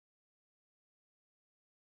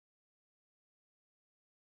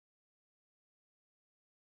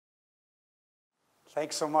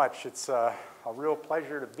Thanks so much. It's a real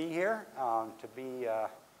pleasure to be here.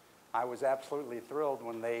 I was absolutely thrilled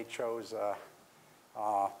when they chose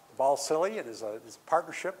Balsillie. It is a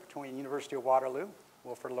partnership between University of Waterloo,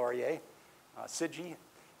 Wilfrid Laurier, SIGI.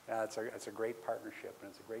 It's a great partnership, and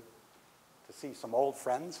it's great to see some old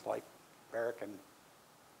friends like Eric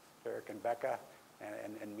and Becca,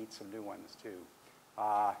 and meet some new ones too.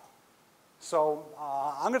 I'm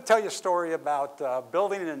going to tell you a story about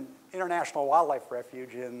building an international wildlife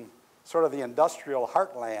refuge in sort of the industrial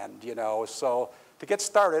heartland, you know. So to get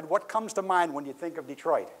started, what comes to mind when you think of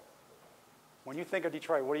Detroit? When you think of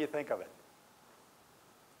Detroit, what do you think of it?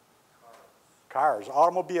 Cars,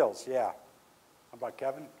 automobiles, yeah. How about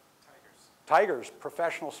Kevin? Tigers,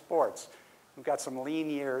 professional sports. We've got some lean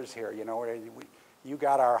years here, you know. You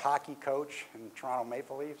got our hockey coach in Toronto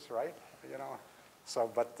Maple Leafs, right? You know. So,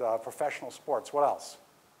 but professional sports. What else?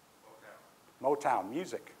 Motown,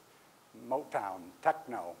 music, Motown,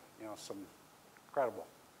 techno. You know, some incredible,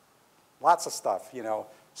 lots of stuff. You know,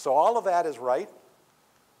 so all of that is right.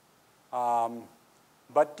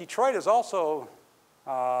 But Detroit is also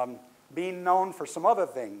being known for some other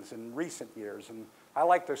things in recent years, and I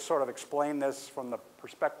like to sort of explain this from the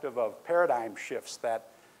perspective of paradigm shifts, that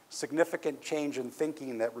significant change in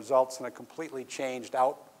thinking that results in a completely changed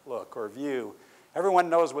outlook or view. Everyone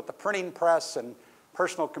knows what the printing press and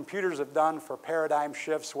personal computers have done for paradigm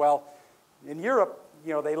shifts. Well, in Europe,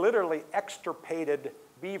 you know, they literally extirpated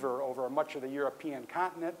beaver over much of the European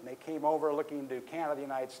continent, and they came over looking to Canada, the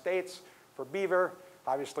United States for beaver.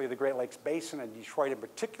 Obviously, the Great Lakes Basin and Detroit in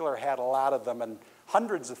particular had a lot of them, and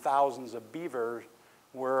hundreds of thousands of beaver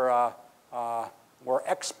were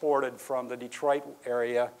exported from the Detroit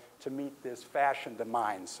area to meet this fashion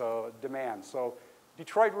demand. So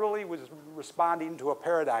Detroit really was responding to a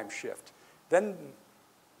paradigm shift. Then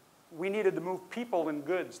we needed to move people and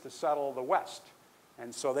goods to settle the West.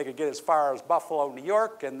 And so they could get as far as Buffalo, New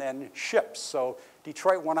York, and then ships. So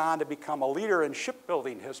Detroit went on to become a leader in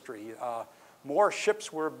shipbuilding history. More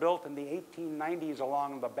ships were built in the 1890s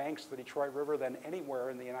along the banks of the Detroit River than anywhere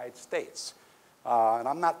in the United States. And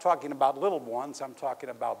I'm not talking about little ones, I'm talking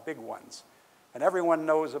about big ones. And everyone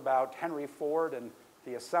knows about Henry Ford and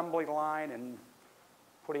the assembly line and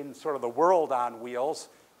putting sort of the world on wheels.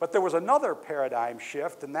 But there was another paradigm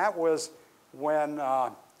shift, and that was when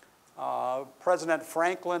President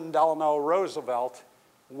Franklin Delano Roosevelt,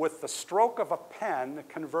 with the stroke of a pen,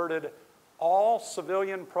 converted all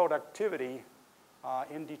civilian productivity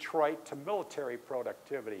in Detroit to military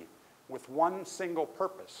productivity with one single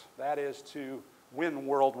purpose. That is to win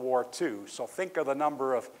World War II. So think of the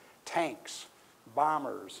number of tanks,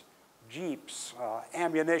 bombers, jeeps,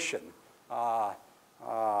 ammunition.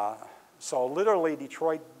 So literally,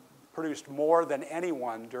 Detroit produced more than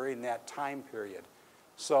anyone during that time period.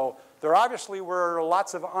 So there obviously were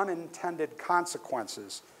lots of unintended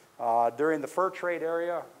consequences. During the fur trade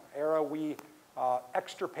era, we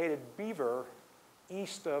extirpated beaver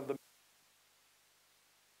east of the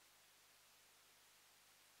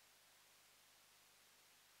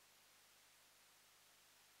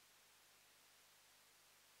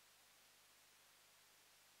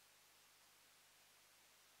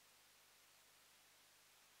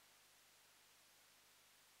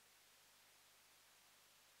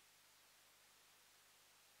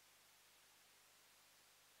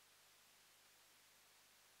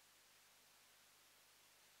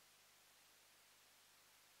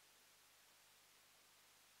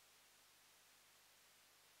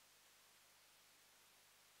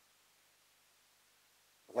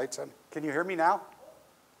lights on. Can you hear me now?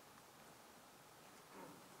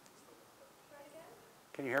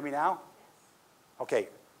 Can you hear me now? Okay.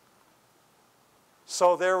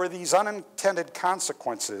 So there were these unintended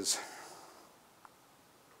consequences.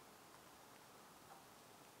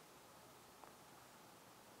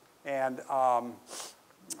 And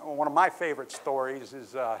one of my favorite stories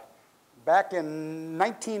is back in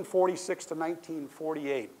 1946 to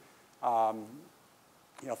 1948. You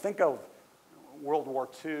know, think of World War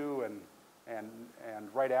II and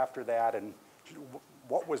right after that, and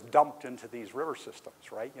what was dumped into these river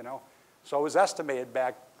systems, right? You know, so it was estimated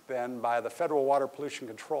back then by the Federal Water Pollution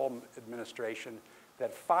Control Administration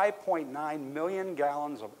that 5.9 million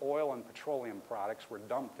gallons of oil and petroleum products were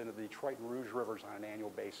dumped into the Detroit and Rouge rivers on an annual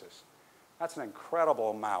basis. That's an incredible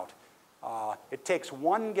amount. It takes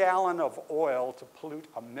 1 gallon of oil to pollute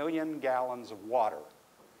 1 million gallons of water.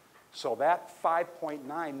 So that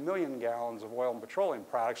 5.9 million gallons of oil and petroleum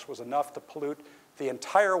products was enough to pollute the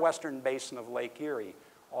entire western basin of Lake Erie,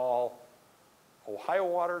 all Ohio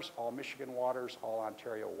waters, all Michigan waters, all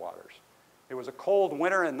Ontario waters. It was a cold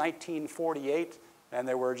winter in 1948, and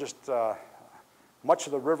there were just Much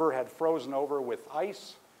of the river had frozen over with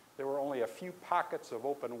ice. There were only a few pockets of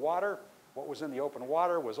open water. What was in the open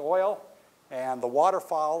water was oil, and the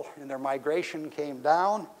waterfowl in their migration came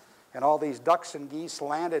down, and all these ducks and geese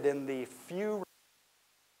landed in the few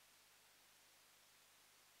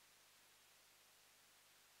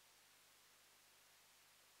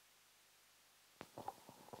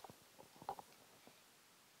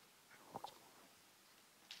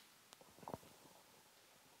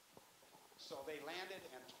So they landed,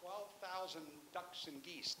 and 12,000 ducks and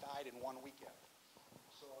geese died in one weekend.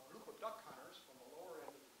 So a group of duck hunters from the lower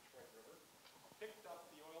end of the Detroit River picked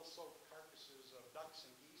up the oil-soaked carcasses of ducks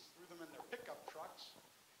and geese, threw them in their pickup trucks,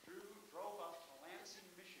 drove up to Lansing,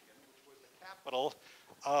 Michigan, which was the capital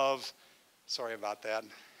of, sorry about that,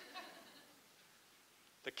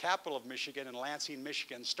 the capital of Michigan, in Lansing,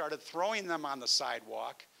 Michigan, started throwing them on the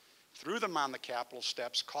sidewalk, threw them on the Capitol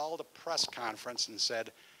steps, called a press conference and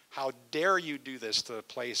said, "How dare you do this to the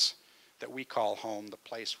place that we call home, the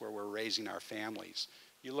place where we're raising our families?"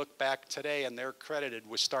 You look back today and they're credited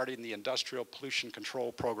with starting the Industrial Pollution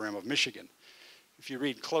Control Program of Michigan. If you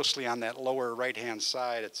read closely on that lower right-hand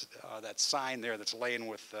side, it's that sign there that's laying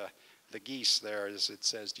with the geese there, it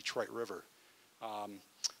says Detroit River.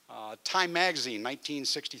 Time Magazine,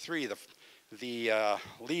 1963, the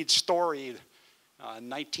lead story,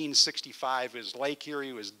 1965 is Lake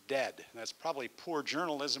Erie was dead. That's probably poor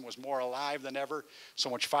journalism, was more alive than ever. So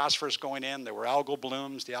much phosphorus going in. There were algal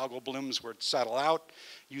blooms. The algal blooms would settle out,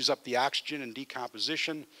 use up the oxygen in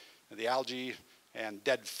decomposition. The algae and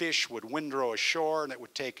dead fish would windrow ashore, and it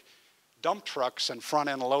would take dump trucks and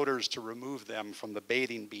front-end loaders to remove them from the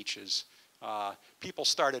bathing beaches. People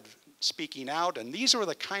started speaking out, and these are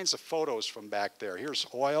the kinds of photos from back there. Here's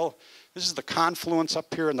oil. This is the confluence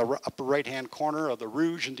up here in the upper right-hand corner of the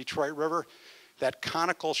Refuge and Detroit River. That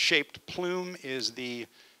conical-shaped plume is the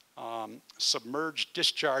submerged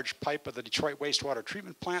discharge pipe of the Detroit wastewater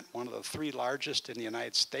treatment plant, one of the 3 largest in the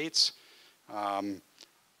United States.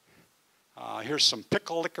 Here's some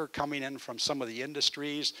pickle liquor coming in from some of the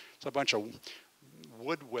industries. It's a bunch of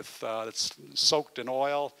wood that's soaked in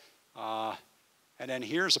oil. And then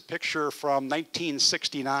here's a picture from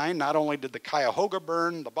 1969. Not only did the Cuyahoga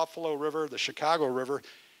burn, the Buffalo River, the Chicago River,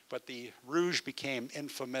 but the Rouge became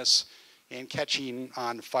infamous in catching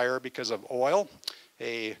on fire because of oil.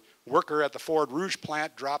 A worker at the Ford Rouge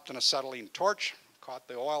plant dropped an acetylene torch, caught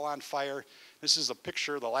the oil on fire. This is a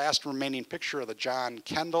picture, the last remaining picture of the John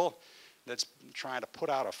Kendall that's trying to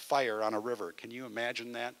put out a fire on a river. Can you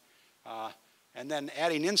imagine that? And then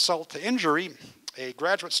adding insult to injury, a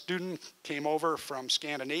graduate student came over from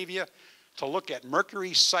Scandinavia to look at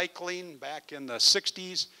mercury cycling back in the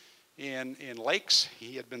 60s in lakes.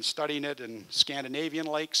 He had been studying it in Scandinavian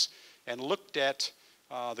lakes and looked at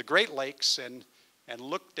the Great Lakes and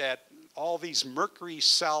looked at all these mercury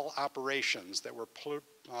cell operations that were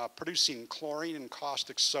producing chlorine and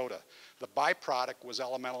caustic soda. The byproduct was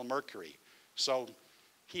elemental mercury. So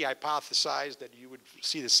he hypothesized that you would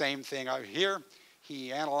see the same thing out here.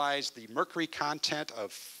 He analyzed the mercury content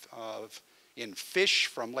in fish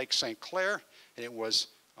from Lake St. Clair, and it was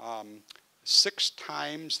 6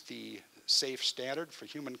 times the safe standard for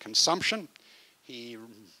human consumption. He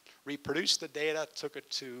reproduced the data, took it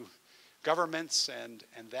to governments, and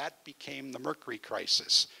that became the mercury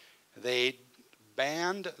crisis. They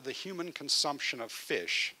banned the human consumption of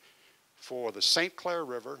fish for the St. Clair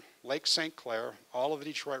River, Lake St. Clair, all of the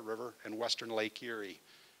Detroit River, and western Lake Erie.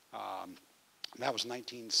 That was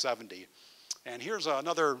 1970. And here's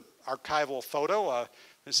another archival photo.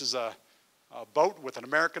 This is a boat with an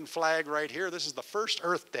American flag right here. This is the first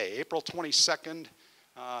Earth Day, April 22nd,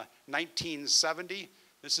 1970.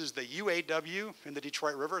 This is the UAW in the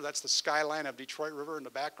Detroit River. That's the skyline of Detroit River in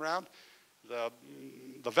the background. The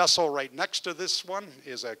vessel right next to this one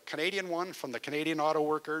is a Canadian one from the Canadian Auto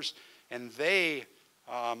Workers, and they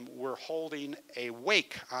were holding a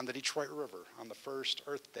wake on the Detroit River on the first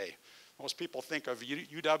Earth Day. Most people think of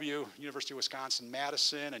UW, University of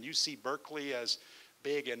Wisconsin-Madison, and UC Berkeley as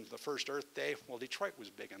big in the first Earth Day. Well, Detroit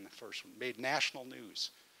was big in the first one, made national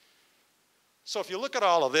news. So if you look at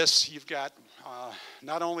all of this, you've got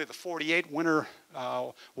not only the 48 winter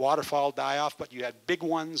waterfowl die-off, but you had big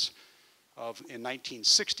ones in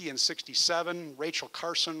 1960 and 67. Rachel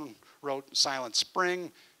Carson wrote Silent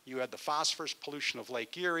Spring. You had the phosphorus pollution of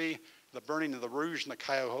Lake Erie, the burning of the Rouge and the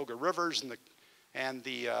Cuyahoga rivers, and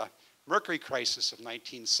the mercury crisis of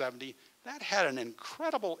 1970. That had an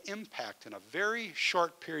incredible impact in a very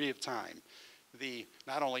short period of time.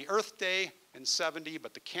 Not only Earth Day in 70,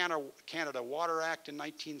 but the Canada Water Act in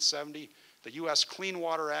 1970, the U.S. Clean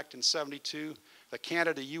Water Act in 72, the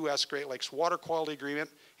Canada-US Great Lakes Water Quality Agreement,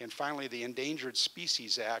 and finally the Endangered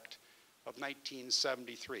Species Act of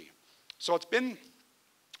 1973. So it's been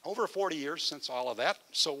over 40 years since all of that.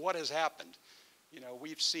 So what has happened? You know,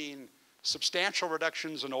 we've seen substantial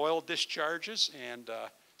reductions in oil discharges, and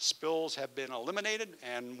spills have been eliminated,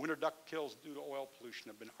 and winter duck kills due to oil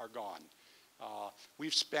pollution are gone.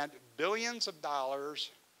 We've spent billions of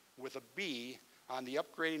dollars with a B on the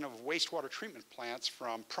upgrading of wastewater treatment plants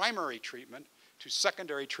from primary treatment to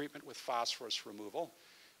secondary treatment with phosphorus removal.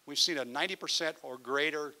 We've seen a 90% or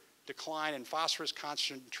greater decline in phosphorus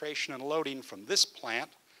concentration and loading from this plant,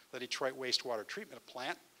 the Detroit Wastewater Treatment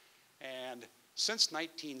Plant. And since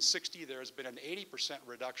 1960, there has been an 80%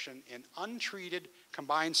 reduction in untreated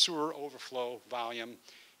combined sewer overflow volume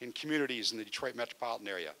in communities in the Detroit metropolitan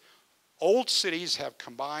area. Old cities have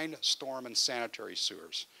combined storm and sanitary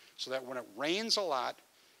sewers, so that when it rains a lot,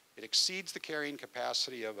 it exceeds the carrying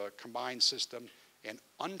capacity of a combined system, and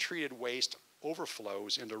untreated waste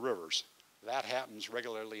overflows into rivers. That happens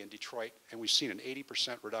regularly in Detroit, and we've seen an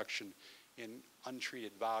 80% reduction in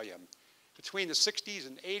untreated volume. Between the 60s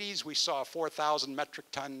and 80s, we saw a 4,000 metric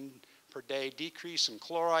ton per day decrease in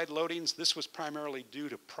chloride loadings. This was primarily due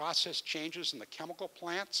to process changes in the chemical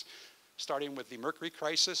plants, starting with the mercury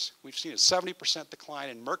crisis. We've seen a 70% decline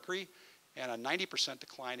in mercury and a 90%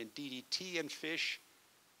 decline in DDT in fish,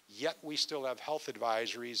 yet we still have health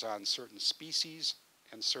advisories on certain species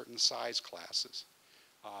and certain size classes.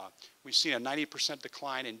 We've seen a 90%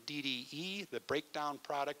 decline in DDE, the breakdown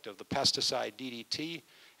product of the pesticide DDT,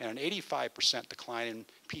 and an 85% decline in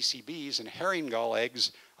PCBs and herring gull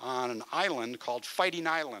eggs on an island called Fighting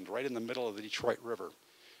Island, right in the middle of the Detroit River.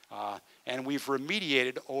 And we've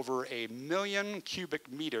remediated over 1 million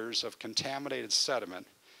cubic meters of contaminated sediment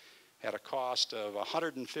at a cost of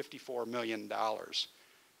 $154 million.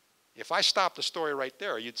 If I stopped the story right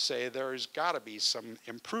there, you'd say there's got to be some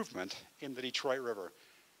improvement in the Detroit River.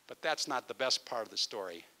 But that's not the best part of the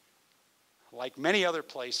story. Like many other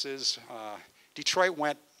places, Detroit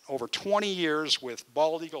went over 20 years with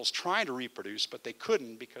bald eagles trying to reproduce, but they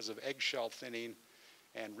couldn't because of eggshell thinning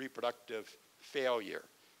and reproductive failure.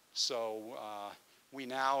 So we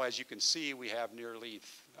now, as you can see, we have nearly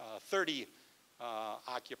 30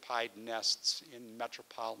 occupied nests in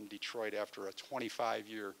metropolitan Detroit after a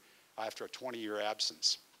 20-year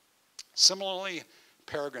absence. Similarly,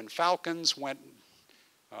 peregrine falcons went,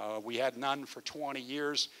 we had none for 20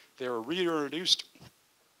 years. They were reintroduced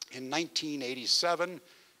in 1987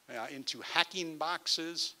 into hacking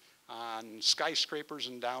boxes on skyscrapers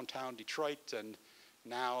in downtown Detroit, and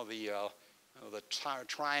now the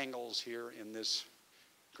triangles here in this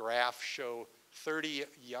graph show 30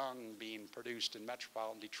 young being produced in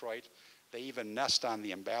metropolitan Detroit. They even nest on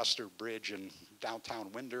the Ambassador Bridge in downtown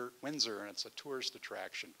Windsor, and it's a tourist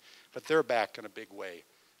attraction. But they're back in a big way.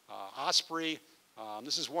 Osprey,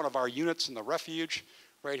 this is one of our units in the Refuge.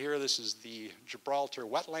 Right here, this is the Gibraltar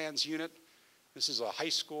Wetlands Unit. This is a high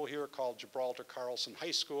school here called Gibraltar Carlson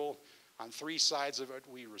High School. On 3 sides of it,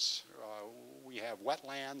 we have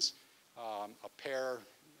wetlands. A pair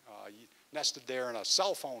nested there in a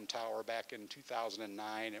cell phone tower back in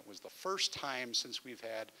 2009. It was the first time since we've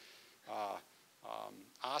had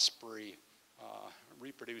osprey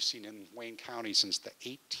reproducing in Wayne County since the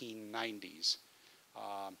 1890s.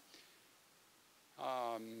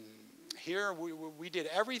 Here we did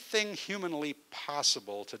everything humanly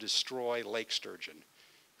possible to destroy lake sturgeon.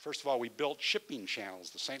 First of all, we built shipping channels,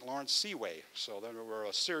 the St. Lawrence Seaway. So there were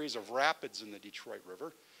a series of rapids in the Detroit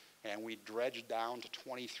River, and we dredged down to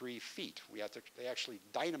 23 feet. They actually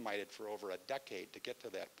dynamited for over a decade to get to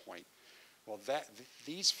that point. Well,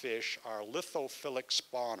 these fish are lithophilic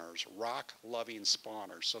spawners, rock-loving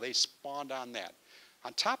spawners. So they spawned on that.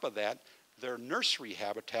 On top of that, their nursery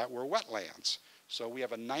habitat were wetlands. So we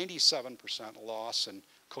have a 97% loss in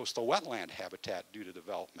coastal wetland habitat due to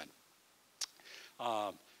development.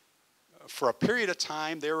 For a period of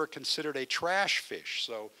time, they were considered a trash fish.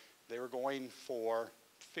 So they were going for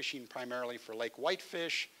fishing primarily for lake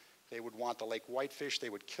whitefish. They would want the lake whitefish. They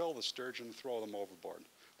would kill the sturgeon and throw them overboard.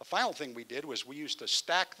 The final thing we did was we used to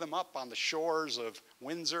stack them up on the shores of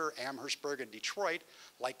Windsor, Amherstburg, and Detroit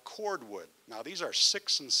like cordwood. Now, these are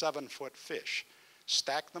 6 and 7 foot fish.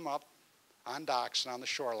 Stack them up on docks and on the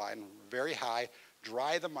shoreline very high,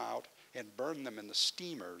 dry them out, and burn them in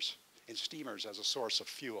steamers as a source of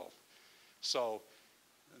fuel. So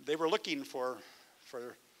they were looking for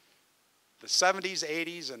the 70s,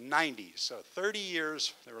 80s, and 90s. So 30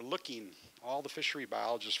 years, they were looking, all the fishery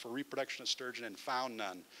biologists, for reproduction of sturgeon and found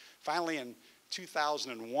none. Finally, in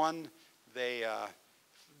 2001, they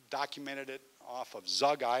documented it off of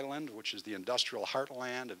Zug Island, which is the industrial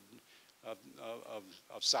heartland of of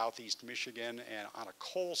southeast Michigan and on a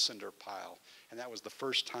coal cinder pile. And that was the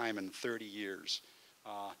first time in 30 years.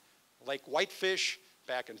 Lake Whitefish,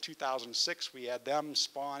 back in 2006, we had them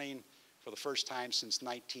spawning for the first time since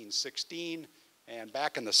 1916. And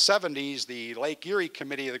back in the 70s, the Lake Erie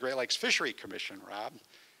Committee of the Great Lakes Fishery Commission, Rob,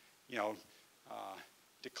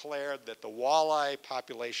 declared that the walleye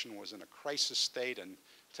population was in a crisis state, and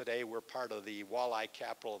today we're part of the walleye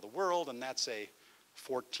capital of the world, and that's a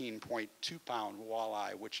 14.2-pound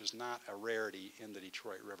walleye, which is not a rarity in the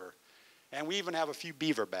Detroit River. And we even have a few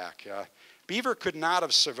beaver back. Beaver could not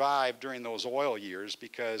have survived during those oil years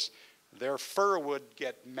because their fur would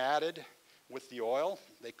get matted with the oil.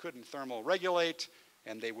 They couldn't thermal regulate,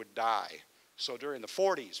 and they would die. So during the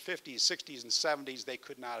 40s, 50s, 60s, and 70s, they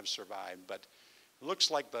could not have survived. But it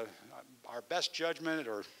looks like our best judgment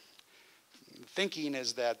or thinking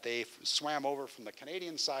is that they swam over from the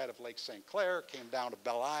Canadian side of Lake St. Clair, came down to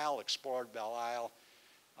Belle Isle, explored Belle Isle,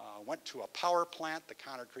 went to a power plant, the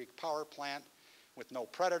Conner Creek Power Plant, with no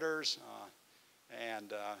predators,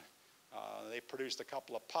 and they produced a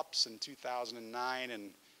couple of pups in 2009,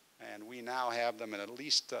 and we now have them in at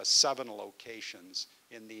least 7 locations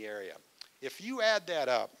in the area. If you add that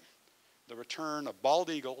up, the return of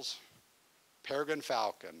bald eagles, peregrine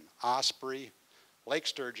falcon, osprey, lake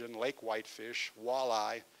sturgeon, lake whitefish,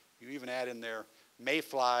 walleye, you even add in there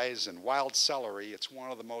mayflies and wild celery, it's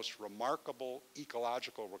one of the most remarkable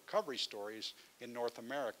ecological recovery stories in North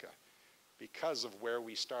America because of where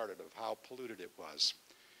we started, of how polluted it was.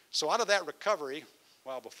 So out of that recovery,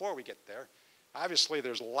 well, before we get there, obviously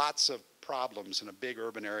there's lots of problems in a big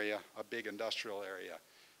urban area, a big industrial area.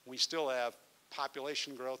 We still have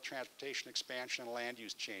population growth, transportation expansion, and land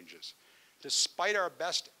use changes. Despite our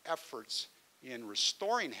best efforts in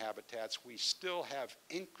restoring habitats, we still have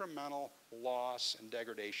incremental loss and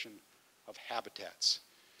degradation of habitats.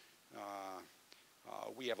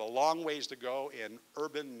 We have a long ways to go in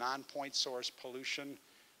urban non-point source pollution.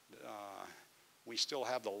 We still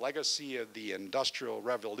have the legacy of the Industrial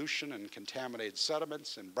Revolution and contaminated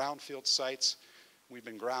sediments and brownfield sites. We've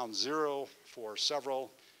been ground zero for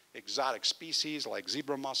several exotic species like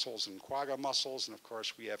zebra mussels and quagga mussels, and of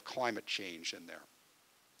course we have climate change in there.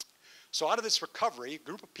 So out of this recovery, a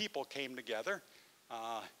group of people came together.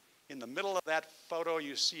 In the middle of that photo,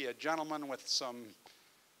 you see a gentleman with some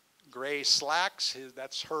gray slacks.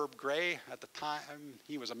 That's Herb Gray. At the time,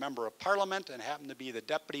 he was a member of Parliament and happened to be the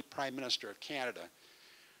Deputy Prime Minister of Canada.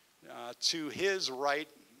 To his right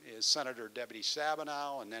is Senator Deputy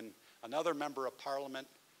Sabinow, and then another member of Parliament,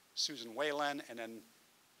 Susan Whalen, and then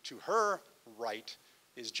to her right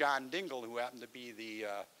is John Dingell, who happened to be the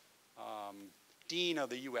Dean of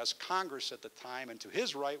the U.S. Congress at the time, and to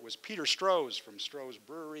his right was Peter Stroh's from Stroh's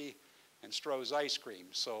Brewery and Stroh's Ice Cream.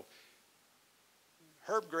 So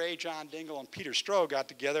Herb Gray, John Dingell, and Peter Stroh got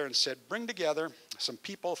together and said, bring together some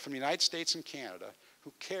people from the United States and Canada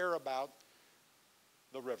who care about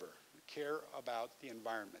the river, care about the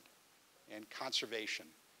environment and conservation.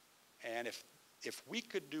 And if we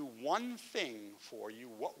could do one thing for you,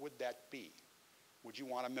 what would that be? Would you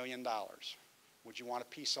want $1 million? Would you want a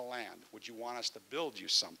piece of land? Would you want us to build you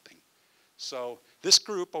something? So this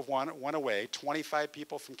group went away, 25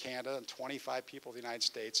 people from Canada and 25 people of the United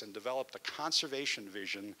States, and developed a conservation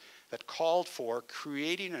vision that called for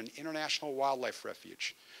creating an international wildlife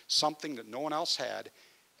refuge, something that no one else had,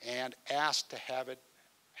 and asked to have it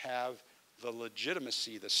have the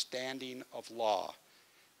legitimacy, the standing of law.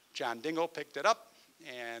 John Dingell picked it up,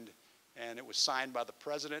 and it was signed by the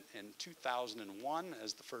President in 2001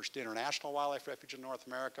 as the first international wildlife refuge in North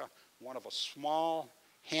America, one of a small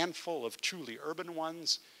handful of truly urban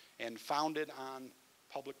ones, and founded on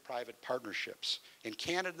public-private partnerships. In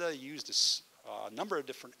Canada, used a number of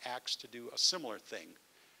different acts to do a similar thing.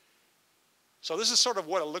 So this is sort of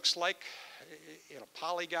what it looks like in a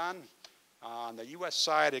polygon. On the US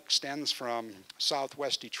side, it extends from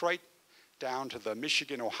southwest Detroit down to the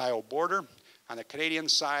Michigan-Ohio border. On the Canadian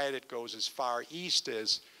side, it goes as far east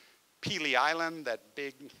as Pelee Island, that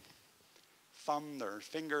big thumb or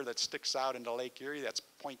finger that sticks out into Lake Erie. That's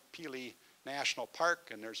Point Pelee National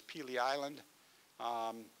Park, and there's Pelee Island.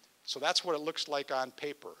 So that's what it looks like on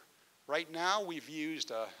paper. Right now, we've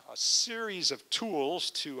used a series of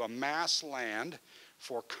tools to amass land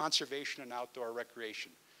for conservation and outdoor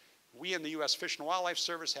recreation. We in the U.S. Fish and Wildlife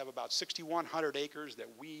Service have about 6,100 acres that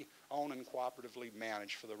we own and cooperatively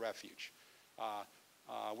manage for the refuge.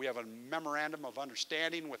 We have a memorandum of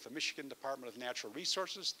understanding with the Michigan Department of Natural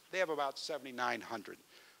Resources. They have about 7,900.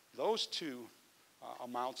 Those two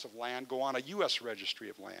amounts of land go on a U.S. registry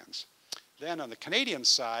of lands. Then on the Canadian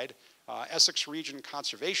side, Essex Region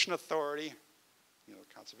Conservation Authority,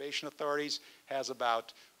 conservation authorities, has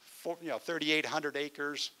about 3,800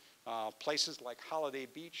 acres. Places like Holiday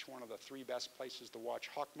Beach, one of the 3 best places to watch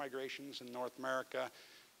hawk migrations in North America.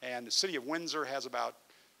 And the city of Windsor has about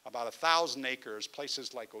 1,000 acres.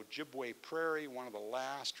 Places like Ojibwe Prairie, one of the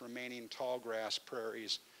last remaining tall grass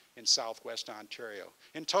prairies in southwest Ontario.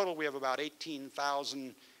 In total, we have about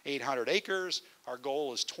 18,800 acres. Our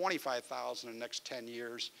goal is 25,000 in the next 10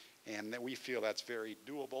 years, and we feel that's very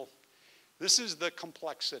doable. This is the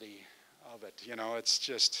complexity of it. It's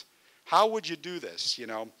just, how would you do this?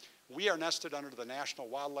 We are nested under the National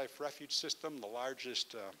Wildlife Refuge System, the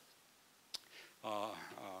largest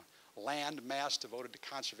land mass devoted to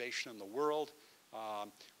conservation in the world.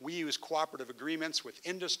 We use cooperative agreements with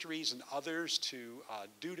industries and others to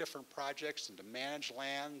do different projects and to manage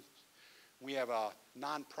land. We have a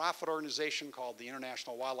nonprofit organization called the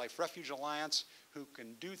International Wildlife Refuge Alliance who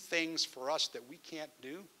can do things for us that we can't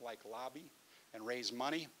do, like lobby and raise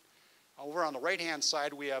money. Over on the right-hand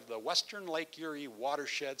side, we have the Western Lake Erie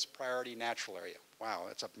Watersheds Priority Natural Area. Wow,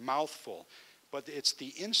 that's a mouthful. But it's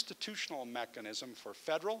the institutional mechanism for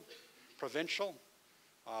federal, provincial,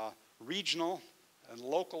 regional, and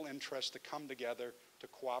local interests to come together to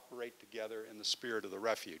cooperate together in the spirit of the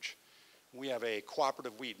refuge. We have a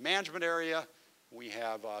cooperative weed management area. We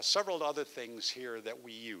have several other things here that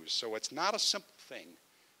we use. So it's not a simple thing.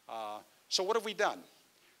 So what have we done?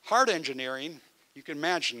 Hard engineering, you can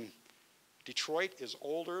imagine, Detroit is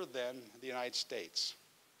older than the United States,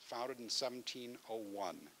 founded in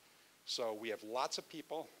 1701. So we have lots of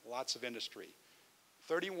people, lots of industry.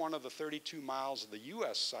 31 of the 32 miles of the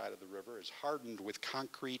US side of the river is hardened with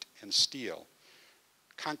concrete and steel.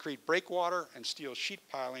 Concrete breakwater and steel sheet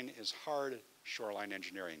piling is hard shoreline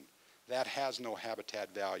engineering. That has no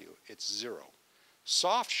habitat value. It's zero.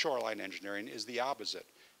 Soft shoreline engineering is the opposite,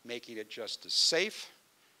 making it just as safe,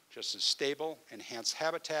 just as stable, enhance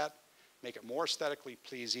habitat, make it more aesthetically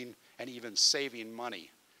pleasing, and even saving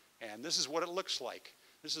money. And this is what it looks like.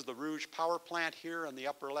 This is the Refuge power plant here in the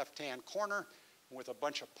upper left-hand corner with a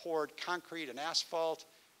bunch of poured concrete and asphalt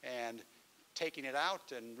and taking it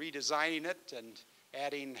out and redesigning it and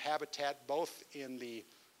adding habitat both in the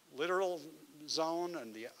littoral zone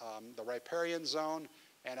and the riparian zone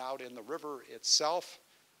and out in the river itself.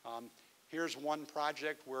 Here's one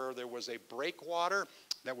project where there was a breakwater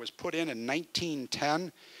that was put in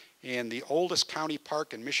 1910 in the oldest county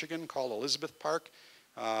park in Michigan called Elizabeth Park.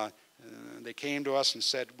 They came to us and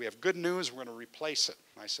said, we have good news, we're going to replace it.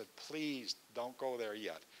 And I said, please don't go there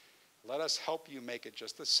yet. Let us help you make it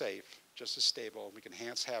just as safe, just as stable. We can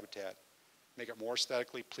enhance habitat, make it more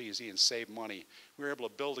aesthetically pleasing, and save money. We were able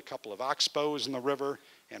to build a couple of oxbows in the river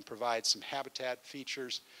and provide some habitat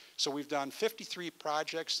features. So we've done 53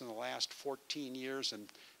 projects in the last 14 years, and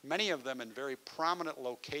many of them in very prominent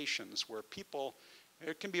locations where people,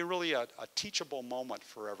 it can be really a teachable moment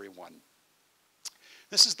for everyone.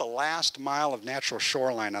 This is the last mile of natural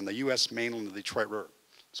shoreline on the US mainland of the Detroit River.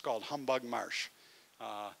 It's called Humbug Marsh.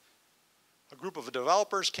 A group of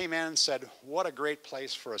developers came in and said, what a great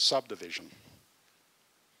place for a subdivision.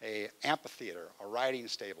 An amphitheater, a riding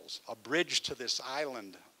stables, a bridge to this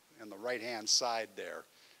island on the right-hand side there,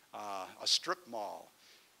 a strip mall.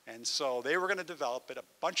 And so they were going to develop it. A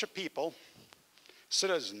bunch of people,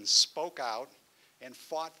 citizens, spoke out and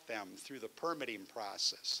fought them through the permitting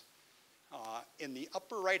process. In the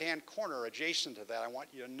upper right-hand corner, adjacent to that, I want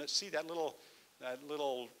you to see that little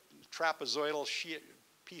trapezoidal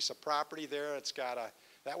piece of property there. It's got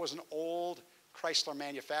that was an old Chrysler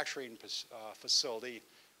manufacturing facility.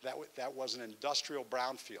 That was an industrial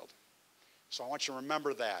brownfield. So I want you to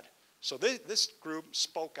remember that. So this group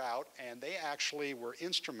spoke out, and they actually were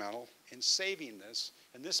instrumental in saving this,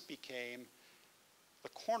 and this became the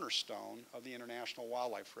cornerstone of the International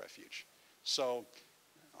Wildlife Refuge. So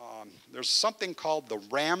there's something called the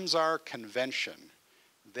Ramsar Convention.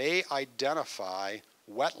 They identify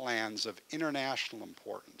wetlands of international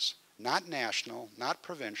importance, not national, not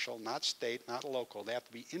provincial, not state, not local. They have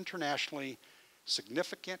to be internationally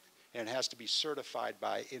significant, and it has to be certified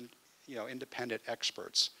by independent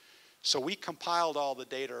experts. So we compiled all the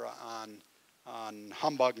data on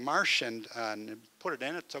Humbug Marsh and put it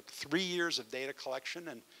in. It took 3 years of data collection,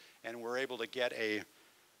 and we're able to get a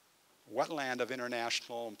wetland of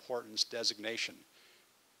international importance designation.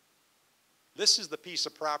 This is the piece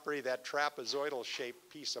of property, that trapezoidal-shaped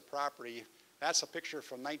piece of property. That's a picture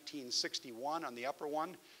from 1961 on the upper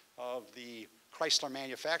one of the Chrysler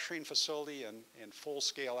manufacturing facility in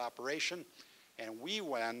full-scale operation. And we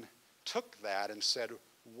took that and said,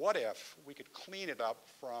 what if we could clean it up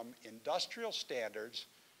from industrial standards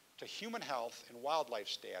to human health and wildlife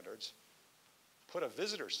standards, put a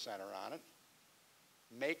visitor center on it,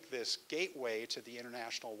 make this gateway to the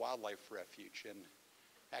International Wildlife Refuge. And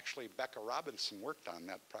actually, Becca Robinson worked on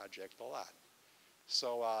that project a lot.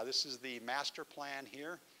 So this is the master plan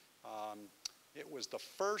here. It was the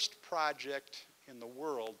first project in the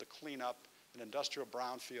world to clean up an industrial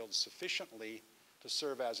brownfield sufficiently to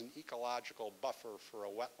serve as an ecological buffer for a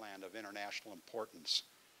wetland of international importance.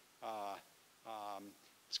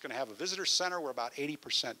 It's going to have a visitor center. We're about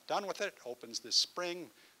 80% done with it. It opens this spring.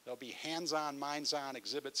 There'll be hands-on, minds-on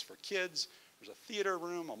exhibits for kids. There's a theater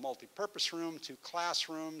room, a multi-purpose room, 2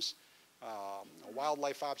 classrooms, a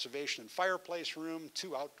wildlife observation and fireplace room,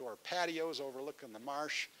 2 outdoor patios overlooking the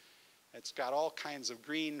marsh. It's got all kinds of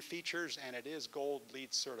green features, and it is Gold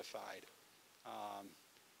LEED certified.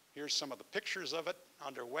 Here's some of the pictures of it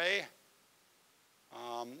underway.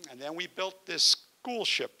 And then we built this school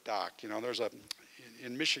ship dock. You know,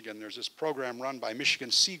 in Michigan, there's this program run by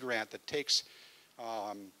Michigan Sea Grant that takes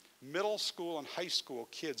middle school and high school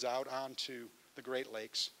kids out onto the Great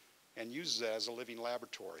Lakes and uses it as a living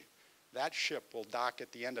laboratory. That ship will dock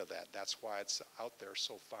at the end of that. That's why it's out there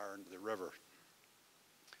so far into the river.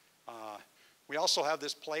 We also have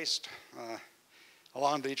this placed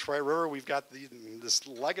along the Detroit River. We've got this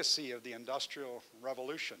legacy of the Industrial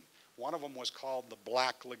Revolution. One of them was called the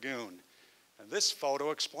Black Lagoon. And this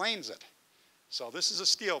photo explains it. So this is a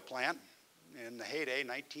steel plant in the heyday,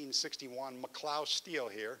 1961, McClough Steel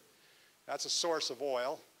here. That's a source of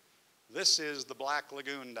oil. This is the Black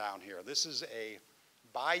Lagoon down here. This is a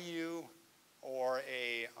bayou or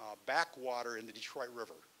a backwater in the Detroit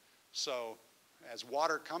River. So as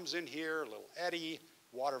water comes in here, a little eddy,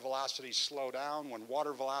 water velocities slow down. When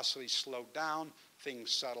water velocities slow down,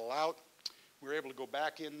 things settle out. We were able to go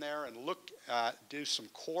back in there and look, do some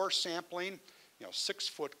core sampling,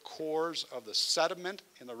 6-foot cores of the sediment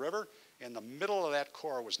in the river. In the middle of that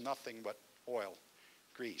core was nothing but oil,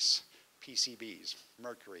 grease, PCBs,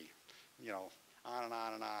 mercury, on and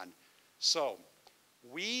on and on. So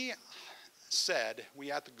we said we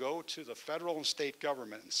had to go to the federal and state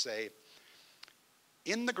government and say,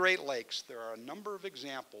 in the Great Lakes, there are a number of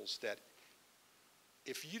examples that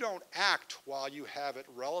if you don't act while you have it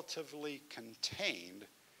relatively contained,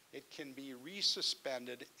 it can be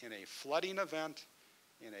resuspended in a flooding event,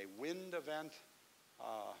 in a wind event,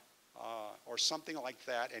 or something like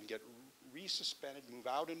that, and get resuspended, move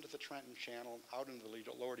out into the Trenton Channel, out into the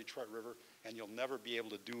lower Detroit River, and you'll never be able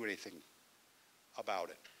to do anything about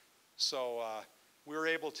it. So we were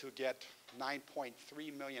able to get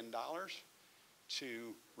 $9.3 million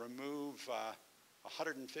to remove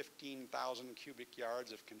 115,000 cubic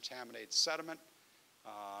yards of contaminated sediment.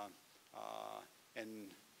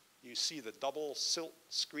 And you see the double silt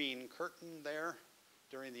screen curtain there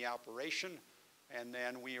during the operation. And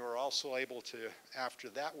then we were also able to, after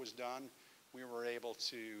that was done, we were able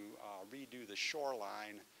to redo the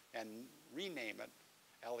shoreline and rename it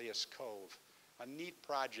Elias Cove. A neat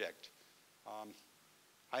project.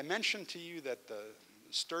 I mentioned to you that the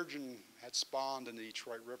sturgeon had spawned in the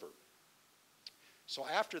Detroit River. So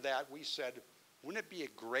after that, we said, wouldn't it be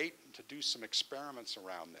great to do some experiments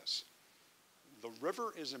around this? The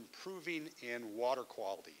river is improving in water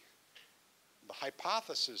quality. The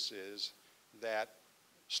hypothesis is that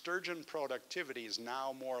sturgeon productivity is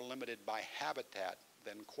now more limited by habitat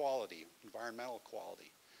than quality, environmental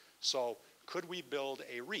quality. So could we build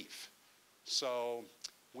a reef? So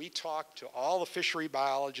we talked to all the fishery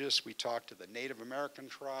biologists, we talked to the Native American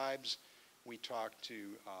tribes, we talked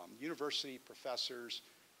to university professors,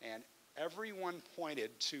 and everyone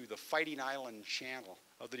pointed to the Fighting Island channel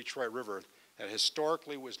of the Detroit River that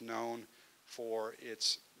historically was known for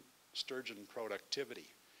its sturgeon productivity.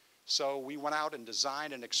 So we went out and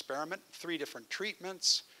designed an experiment, 3 different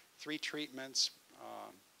treatments, 3 replicates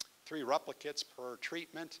per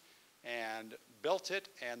treatment, and built it,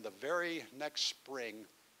 and the very next spring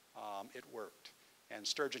it worked. And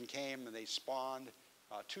sturgeon came and they spawned.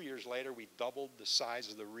 2 years later, we doubled the size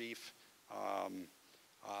of the reef.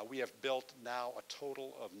 We have built now a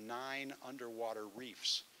total of 9 underwater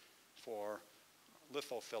reefs for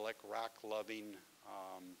lithophilic, rock-loving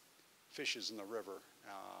fishes in the river.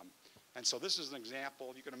 And so this is an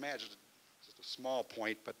example. You can imagine it's a small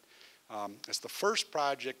point, but it's the first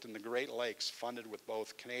project in the Great Lakes funded with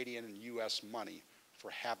both Canadian and U.S. money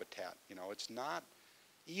for habitat. It's not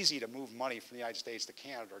easy to move money from the United States to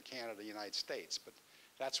Canada or Canada to the United States, but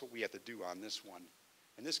that's what we had to do on this one.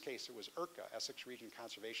 In this case, it was ERCA, Essex Region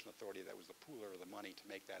Conservation Authority, that was the pooler of the money to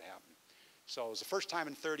make that happen. So it was the first time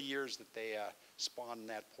in 30 years that they spawned in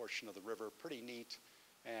that portion of the river. Pretty neat.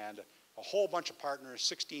 And a whole bunch of partners,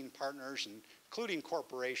 16 partners, including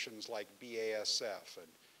corporations like BASF and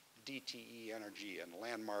DTE Energy and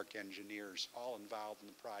Landmark Engineers, all involved in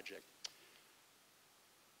the project.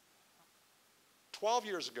 12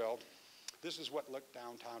 years ago, this is what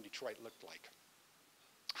downtown Detroit looked like.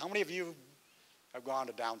 How many of you have gone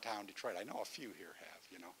to downtown Detroit? I know a few here have,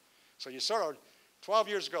 you know. So you sort of, 12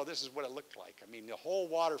 years ago, this is what it looked like. I mean, the whole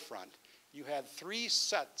waterfront, you had 3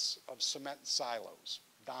 sets of cement silos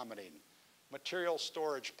dominating, material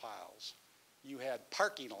storage piles. You had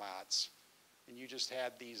parking lots, and you just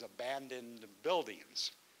had these abandoned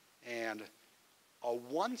buildings. And a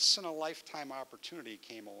once-in-a-lifetime opportunity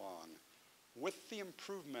came along. With the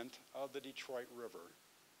improvement of the Detroit River,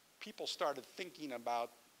 people started thinking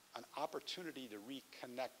about an opportunity to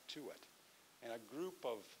reconnect to it. And a group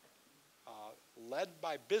of, led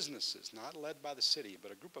by businesses, not led by the city,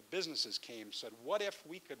 but a group of businesses came and said, what if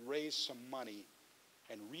we could raise some money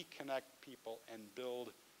and reconnect people and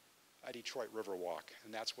build a Detroit River Walk?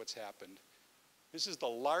 And that's what's happened. This is the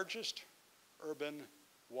largest urban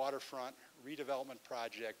waterfront redevelopment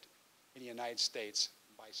project in the United States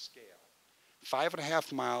by scale.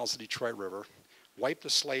 5.5 miles of Detroit River, wipe the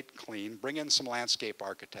slate clean, bring in some landscape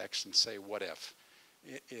architects and say, what if?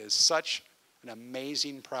 It is such an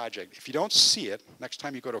amazing project. If you don't see it, next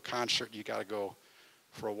time you go to a concert, you got to go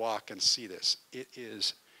for a walk and see this. It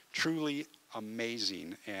is truly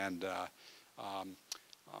amazing, and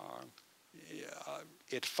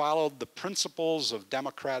it followed the principles of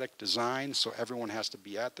democratic design, so everyone has to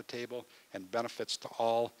be at the table and benefits to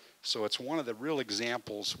all. So it's one of the real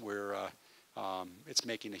examples where it's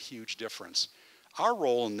making a huge difference. Our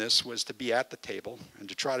role in this was to be at the table and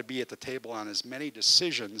to try to be at the table on as many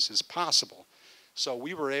decisions as possible. So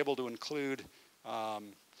we were able to include,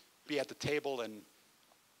 be at the table and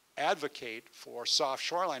advocate for soft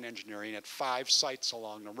shoreline engineering at 5 sites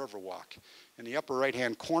along the Riverwalk. In the upper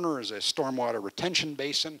right-hand corner is a stormwater retention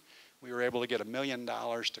basin. We were able to get $1 million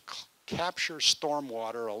to capture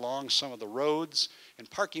stormwater along some of the roads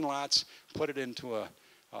and parking lots, put it into a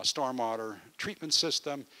stormwater treatment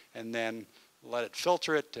system, and then let it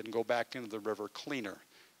filter it and go back into the river cleaner.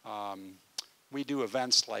 We do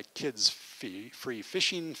events like Kids Free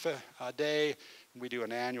Fishing Day. We do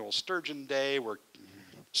an annual Sturgeon Day where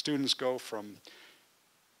students go from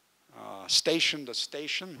station to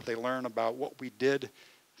station. They learn about what we did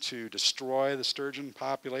to destroy the sturgeon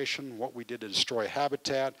population, what we did to destroy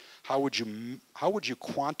habitat, how would you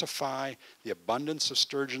quantify the abundance of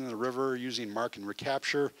sturgeon in the river using mark and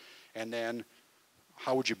recapture, and then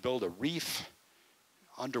how would you build a reef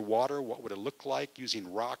underwater, what would it look like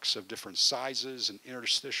using rocks of different sizes and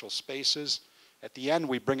interstitial spaces. At the end,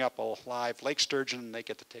 we bring up a live lake sturgeon and they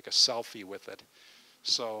get to take a selfie with it.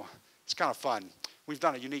 So it's kind of fun. We've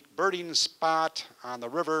done a unique birding spot on the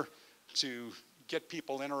river to get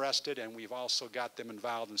people interested, and we've also got them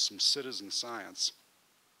involved in some citizen science.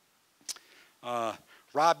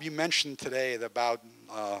 Rob, you mentioned today about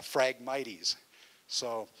Phragmites.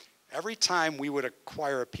 So every time we would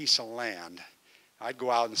acquire a piece of land, I'd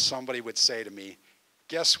go out and somebody would say to me,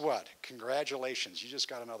 guess what? Congratulations, you just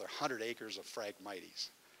got another 100 acres of Phragmites.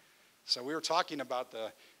 So we were talking about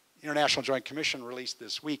the International Joint Commission released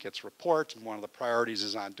this week its report, and one of the priorities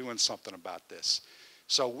is on doing something about this.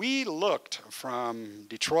 So we looked from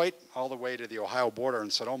Detroit all the way to the Ohio border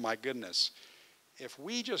and said, oh my goodness, if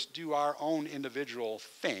we just do our own individual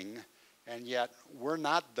thing, and yet we're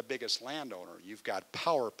not the biggest landowner. You've got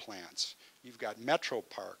power plants, you've got metro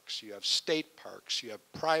parks, you have state parks, you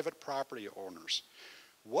have private property owners.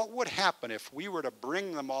 What would happen if we were to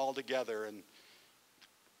bring them all together, and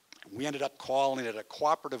we ended up calling it a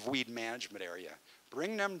cooperative weed management area.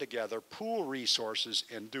 Bring them together, pool resources,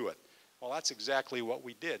 and do it. Well, that's exactly what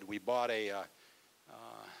we did. We bought a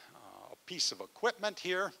piece of equipment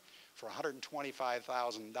here for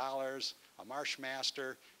 $125,000, a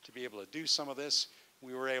Marshmaster, to be able to do some of this.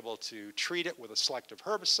 We were able to treat it with a selective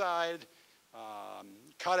herbicide,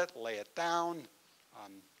 cut it, lay it down,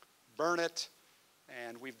 burn it,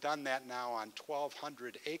 and we've done that now on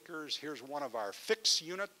 1,200 acres. Here's one of our fix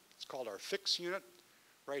units. It's called our fix unit,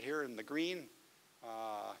 right here in the green.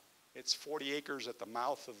 It's 40 acres at the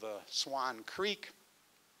mouth of the Swan Creek.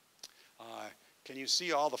 Can you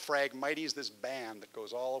see all the Phragmites, this band that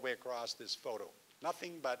goes all the way across this photo?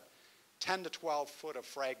 Nothing but 10 to 12 foot of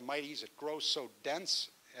Phragmites. It grows so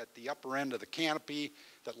dense at the upper end of the canopy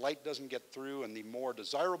that light doesn't get through, and the more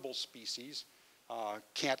desirable species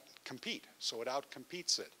can't compete, so it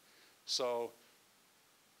outcompetes it. So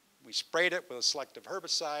we sprayed it with a selective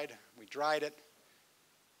herbicide, we dried it,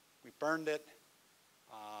 we burned it,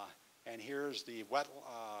 and here's the wet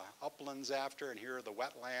uplands after, and here are the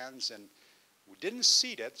wetlands, and we didn't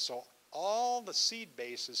seed it, so all the seed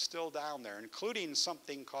base is still down there, including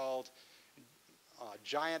something called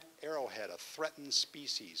giant arrowhead, a threatened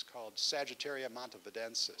species called Sagittaria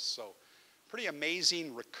montevidensis. So pretty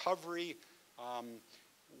amazing recovery.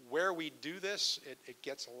 Where we do this, it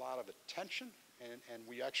gets a lot of attention, and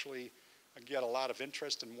we actually get a lot of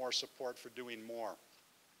interest and more support for doing more.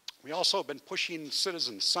 We also have been pushing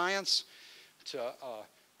citizen science to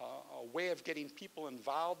a way of getting people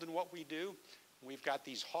involved in what we do. We've got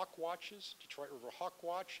these hawk watches, Detroit River Hawk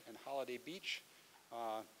Watch and Holiday Beach.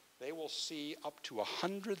 They will see up to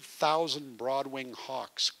 100,000 broadwing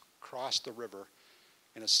hawks cross the river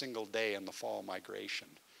in a single day in the fall migration.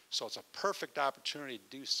 So it's a perfect opportunity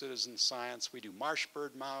to do citizen science. We do marsh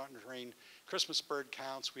bird monitoring, Christmas bird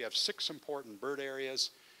counts. We have 6 important bird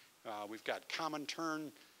areas. We've got common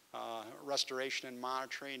tern restoration and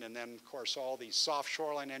monitoring, and then of course all these soft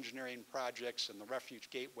shoreline engineering projects and the Refuge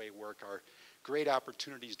Gateway work are great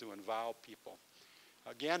opportunities to involve people.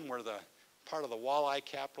 Again, we're the part of the walleye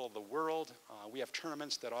capital of the world. We have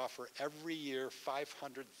tournaments that offer every year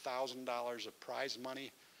 $500,000 of prize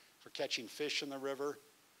money for catching fish in the river.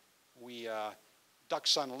 We,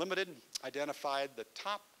 Ducks Unlimited, identified the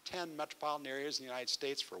top 10 metropolitan areas in the United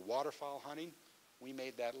States for waterfowl hunting. We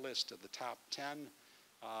made that list of the top 10.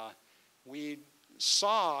 We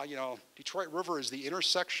saw, Detroit River is the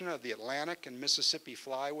intersection of the Atlantic and Mississippi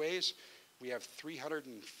flyways. We have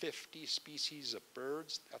 350 species of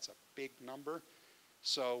birds. That's a big number.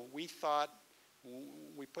 So we thought,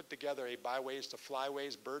 we put together a byways to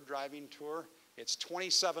flyways bird driving tour. It's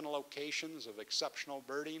 27 locations of exceptional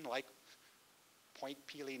birding, like Point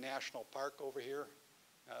Pelee National Park over here.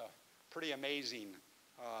 Pretty amazing.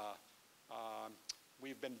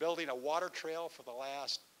 We've been building a water trail for the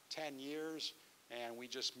last 10 years, and we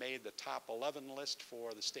just made the top 11 list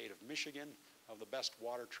for the state of Michigan of the best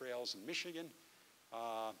water trails in Michigan.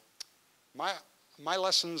 My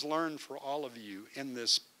lessons learned for all of you in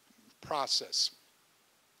this process.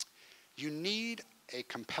 You need a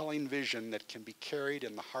compelling vision that can be carried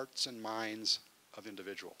in the hearts and minds of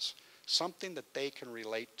individuals, something that they can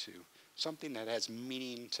relate to, something that has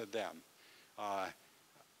meaning to them.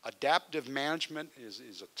 Adaptive management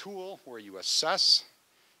is a tool where you assess,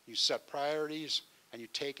 you set priorities, and you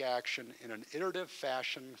take action in an iterative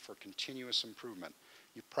fashion for continuous improvement.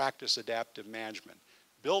 You practice adaptive management.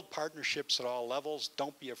 Build partnerships at all levels.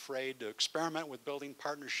 Don't be afraid to experiment with building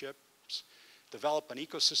partnerships. Develop an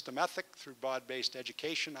ecosystem ethic through broad-based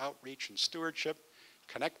education, outreach, and stewardship.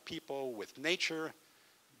 Connect people with nature.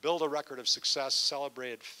 Build a record of success,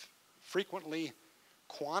 celebrate it frequently.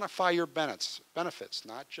 Quantify your benefits,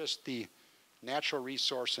 not just the natural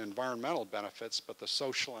resource and environmental benefits, but the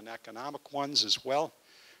social and economic ones as well.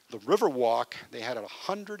 The Riverwalk, they had a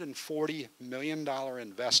 $140 million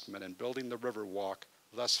investment in building the Riverwalk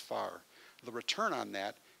thus far. The return on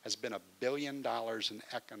that has been $1 billion in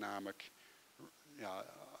economic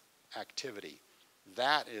activity.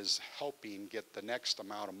 That is helping get the next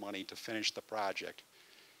amount of money to finish the project.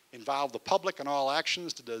 Involve the public in all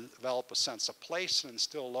actions to develop a sense of place and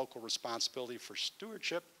instill local responsibility for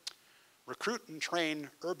stewardship. Recruit and train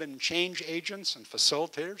urban change agents and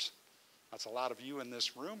facilitators. That's a lot of you in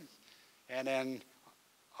this room. And then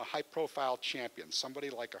a high-profile champion, somebody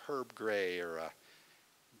like a Herb Gray or a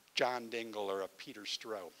John Dingell or a Peter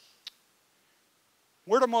Stroh.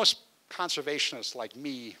 Where do most conservationists like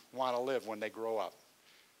me want to live when they grow up?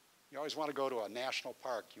 You always want to go to a national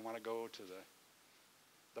park. You want to go to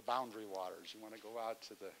the Boundary Waters. You want to go out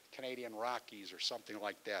to the Canadian Rockies or something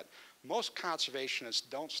like that. Most conservationists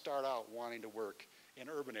don't start out wanting to work in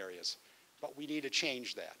urban areas, but we need to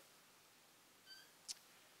change that.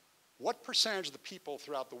 What percentage of the people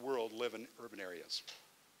throughout the world live in urban areas?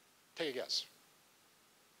 Take a guess.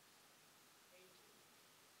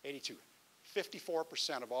 82.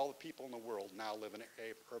 54% of all the people in the world now live in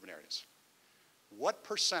urban areas. What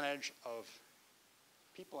percentage of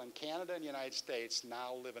people in Canada and the United States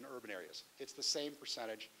now live in urban areas? It's the same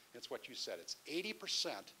percentage. It's what you said. It's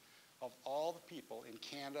 80% of all the people in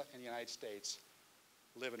Canada and the United States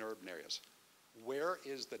live in urban areas. Where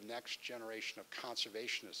is the next generation of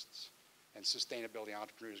conservationists and sustainability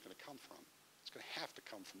entrepreneurs going to come from? It's going to have to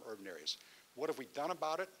come from urban areas. What have we done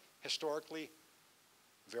about it historically?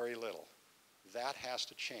 Very little. That has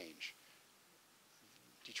to change.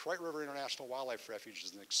 Detroit River International Wildlife Refuge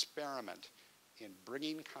is an experiment in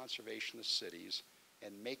bringing conservation to cities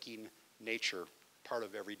and making nature part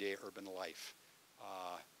of everyday urban life.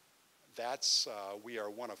 We are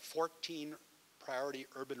one of 14 priority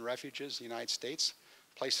urban refuges in the United States.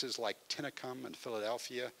 Places like Tinicum and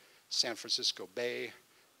Philadelphia, San Francisco Bay,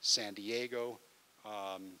 San Diego.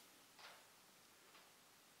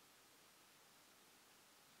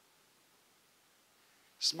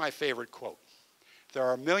 This is my favorite quote. There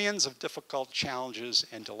are millions of difficult challenges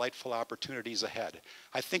and delightful opportunities ahead.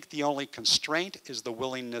 I think the only constraint is the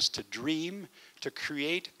willingness to dream, to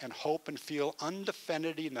create and hope and feel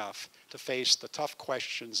undefended enough to face the tough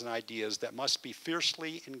questions and ideas that must be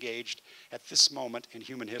fiercely engaged at this moment in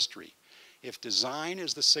human history. If design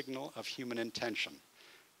is the signal of human intention,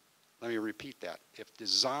 let me repeat that. If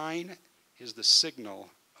design is the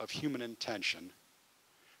signal of human intention,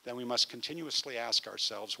 then we must continuously ask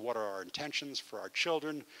ourselves, what are our intentions for our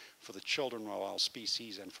children, for the children of all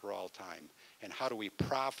species, and for all time? And how do we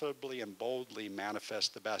profitably and boldly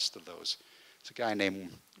manifest the best of those? It's a guy named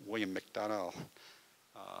William McDonough,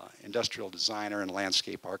 industrial designer and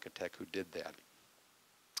landscape architect, who did that.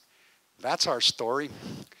 That's our story.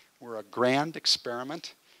 We're a grand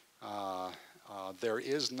experiment. There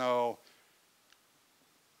is no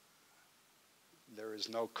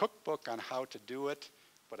cookbook on how to do it,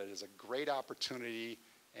 but it is a great opportunity.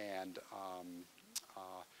 And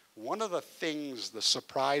one of the things, the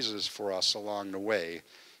surprises for us along the way,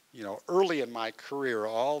 you know, early in my career,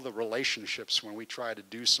 all the relationships when we try to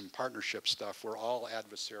do some partnership stuff were all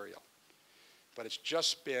adversarial. But it's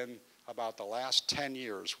just been about the last 10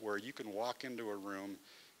 years where you can walk into a room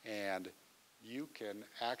and you can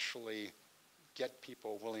actually get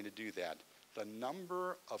people willing to do that. The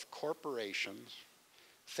number of corporations,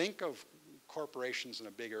 think of corporations in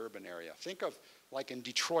a big urban area. Think of, like in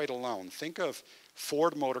Detroit alone, think of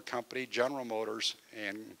Ford Motor Company, General Motors,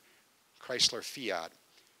 and Chrysler Fiat.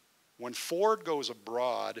 When Ford goes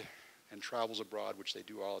abroad and travels abroad, which they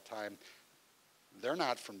do all the time, they're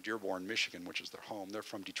not from Dearborn, Michigan, which is their home. They're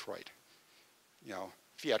from Detroit. You know,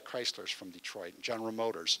 Fiat Chrysler's from Detroit, General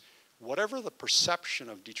Motors. Whatever the perception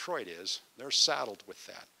of Detroit is, they're saddled with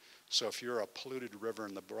that. So if you're a polluted river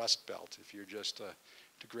in the Rust Belt, if you're just a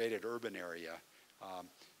degraded urban area,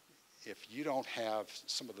 if you don't have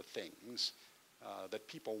some of the things that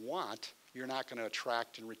people want, you're not going to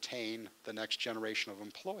attract and retain the next generation of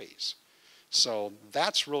employees. So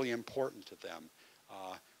that's really important to them.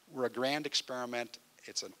 We're a grand experiment.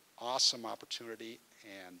 It's an awesome opportunity,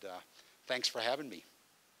 and thanks for having me.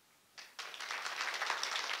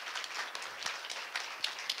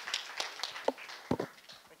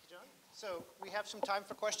 So we have some time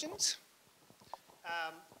for questions.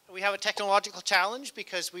 We have a technological challenge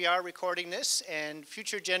because we are recording this, and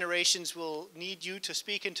future generations will need you to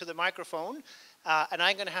speak into the microphone. And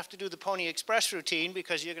I'm going to have to do the Pony Express routine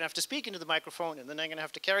because you're going to have to speak into the microphone, and then I'm going to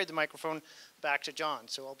have to carry the microphone back to John.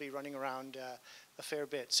 So I'll be running around a fair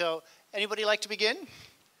bit. So anybody like to begin?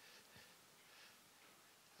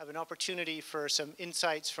 I have an opportunity for some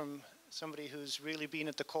insights from somebody who's really been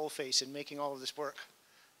at the coalface in making all of this work.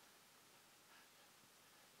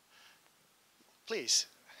 Please.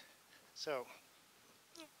 So,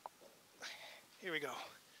 here we go.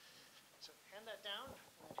 So, hand that down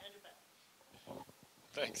and hand it back.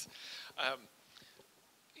 Thanks.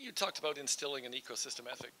 You talked about instilling an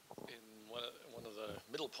ecosystem ethic in one of the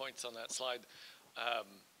middle points on that slide.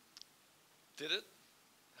 Did it?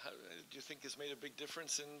 Do you think it's made a big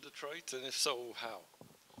difference in Detroit? And if so, how?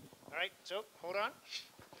 All right, so hold on.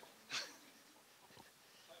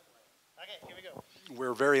 Okay, here we go.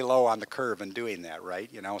 We're very low on the curve in doing that, right?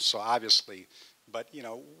 You know, so obviously, but you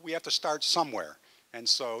know, we have to start somewhere. And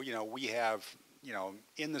so, you know, we have, you know,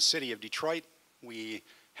 in the city of Detroit, we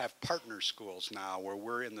have partner schools now where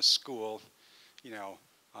we're in the school, you know,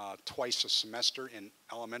 twice a semester in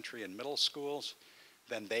elementary and middle schools.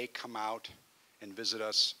 Then they come out and visit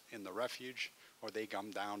us in the Refuge, or they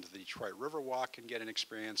come down to the Detroit Riverwalk and get an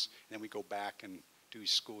experience, and then we go back and do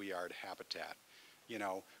schoolyard habitat. You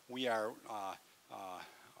know, we are,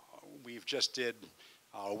 we've just did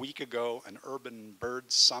a week ago an urban bird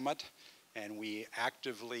summit, and we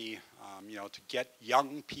actively, you know, to get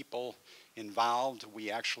young people involved, we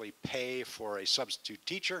actually pay for a substitute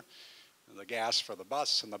teacher, the gas for the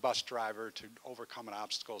bus, and the bus driver to overcome an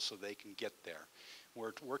obstacle so they can get there.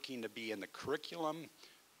 We're working to be in the curriculum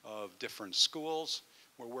of different schools.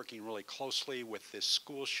 We're working really closely with this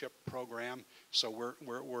schoolship program. So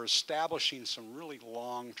we're establishing some really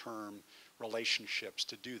long-term relationships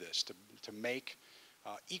to do this, to make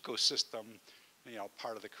ecosystem, you know,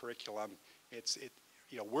 part of the curriculum.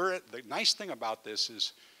 You know, the nice thing about this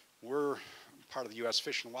is we're part of the U.S.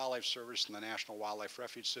 Fish and Wildlife Service and the National Wildlife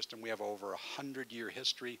Refuge System. We have over 100-year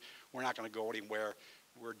history. We're not going to go anywhere.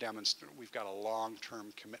 We've got a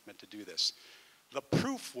long-term commitment to do this. The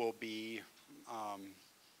proof will be,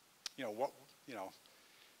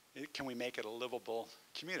 can we make it a livable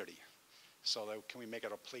community? So that can we make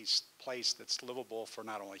it a place that's livable for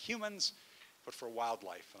not only humans, but for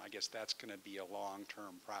wildlife. And I guess that's going to be a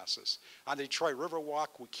long-term process. On the Detroit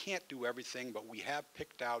Riverwalk, we can't do everything, but we have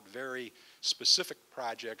picked out very specific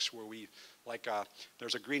projects where we, like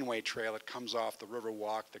there's a greenway trail that comes off the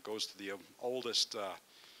Riverwalk that goes to the oldest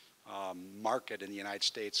market in the United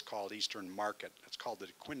States called Eastern Market. It's called the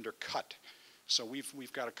Quinder Cut. So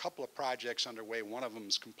we've got a couple of projects underway. One of them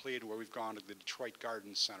is completed where we've gone to the Detroit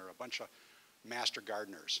Garden Center, a bunch of master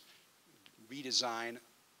gardeners, redesign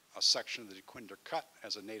a section of the Quinder Cut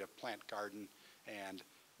as a native plant garden, and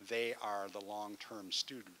they are the long-term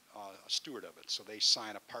steward of it. So they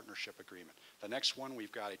sign a partnership agreement. The next one,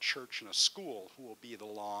 we've got a church and a school who will be the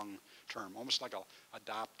long-term, almost like a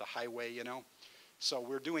adopt the highway, you know. So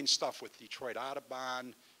we're doing stuff with Detroit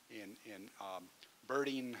Audubon in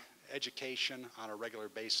birding education on a regular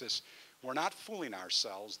basis. We're not fooling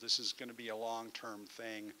ourselves. This is going to be a long-term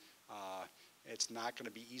thing. It's not going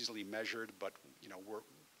to be easily measured, but you know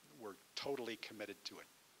we're totally committed to it.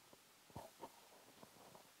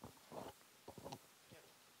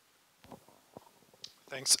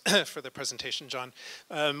 Thanks for the presentation, John.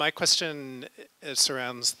 My question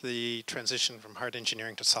surrounds the transition from hard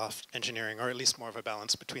engineering to soft engineering, or at least more of a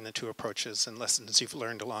balance between the two approaches and lessons you've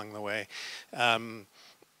learned along the way.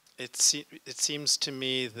 It seems to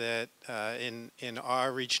me that in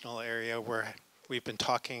our regional area we've been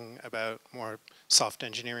talking about more soft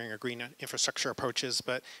engineering or green infrastructure approaches,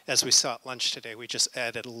 but as we saw at lunch today, we just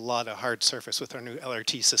added a lot of hard surface with our new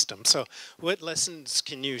LRT system. So what lessons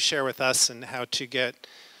can you share with us and how to get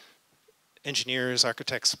engineers,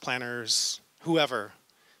 architects, planners, whoever,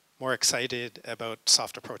 more excited about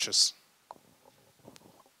soft approaches?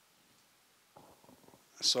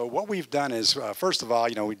 So what we've done is, first of all,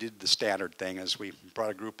 you know, we did the standard thing is we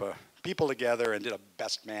brought a group of people together and did a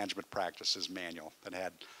best management practices manual that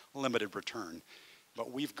had limited return.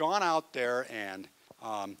 But we've gone out there and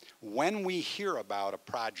when we hear about a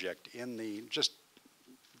project in just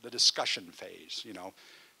the discussion phase, you know,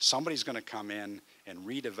 somebody's going to come in and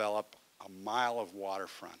redevelop a mile of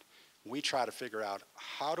waterfront. We try to figure out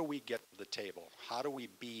how do we get to the table? How do we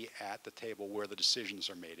be at the table where the decisions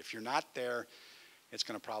are made? If you're not there, it's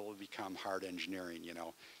going to probably become hard engineering, you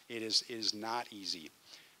know. It is not easy.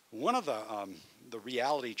 One of the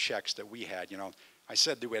reality checks that we had, you know, I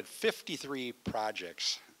said that we had 53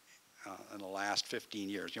 projects in the last 15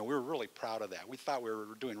 years. You know, we were really proud of that. We thought we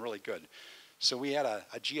were doing really good. So we had a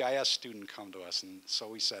GIS student come to us, and so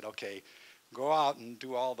we said, okay, go out and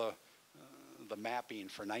do all the mapping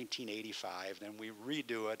for 1985, then we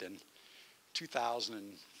redo it in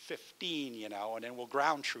 2015, you know, and then we'll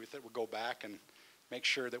ground truth it. We'll go back and make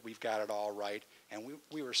sure that we've got it all right. And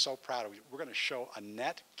we were so proud of it. We're going to show a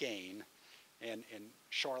net gain in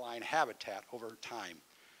shoreline habitat over time.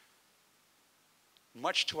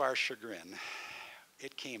 Much to our chagrin,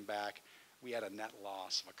 it came back, we had a net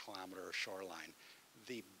loss of 1 kilometer of shoreline.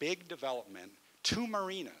 The big development, 2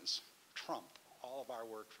 marinas, trumped all of our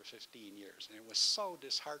work for 15 years. And it was so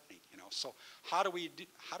disheartening, you know. So how do we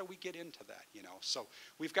get into that, you know? So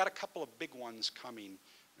we've got a couple of big ones coming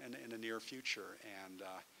in the near future, and it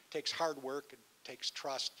takes hard work, it takes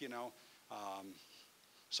trust, you know,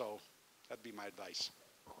 so that'd be my advice.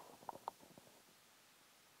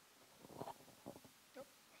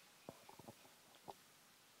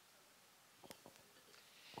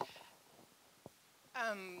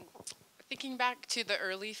 Thinking back to the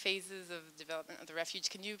early phases of development of the refuge,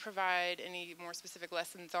 can you provide any more specific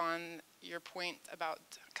lessons on your point about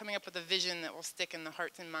coming up with a vision that will stick in the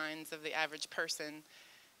hearts and minds of the average person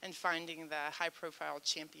and finding the high-profile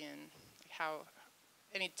champion? Like how,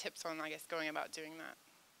 any tips on, I guess, going about doing that?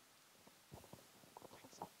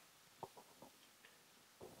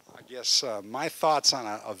 I guess my thoughts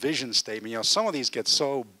on a vision statement, you know, some of these get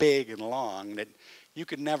so big and long that you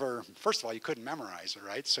could never, first of all, you couldn't memorize it,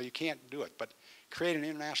 right? So you can't do it, but create an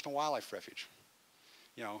international wildlife refuge.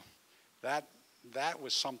 You know, that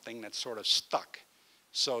was something that sort of stuck.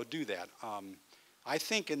 So do that. I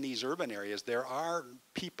think in these urban areas, there are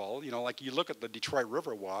people, you know, like you look at the Detroit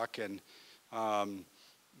Riverwalk, and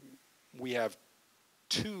we have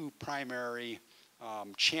 2 primary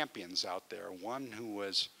champions out there. One who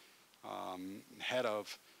was head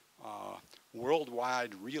of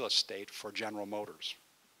worldwide real estate for General Motors.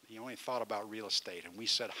 He only thought about real estate. And we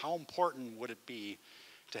said, how important would it be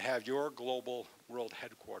to have your global world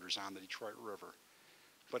headquarters on the Detroit River?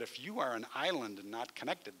 But if you are an island and not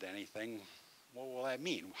connected to anything, what will that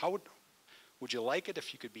mean? How would you like it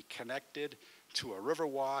if you could be connected to a river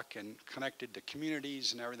walk and connected to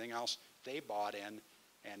communities and everything else? They bought in,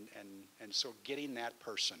 and so getting that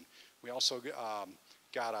person. We also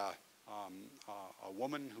got a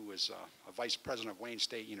woman who was a vice president of Wayne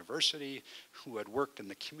State University, who had worked in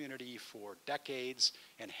the community for decades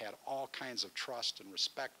and had all kinds of trust and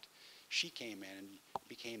respect. She came in and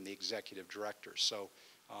became the executive director. So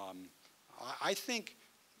I think,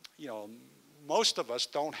 you know, most of us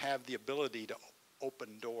don't have the ability to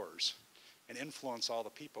open doors and influence all the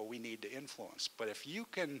people we need to influence. But if you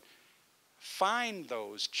can find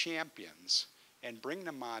those champions and bring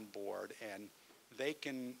them on board, and they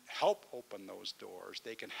can help open those doors,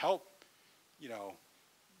 they can help, you know,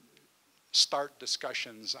 start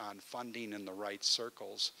discussions on funding in the right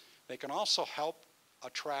circles. They can also help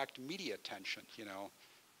attract media attention, you know.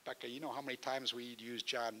 Becca, you know how many times we'd use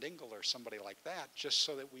John Dingle or somebody like that just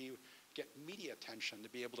so that we get media attention to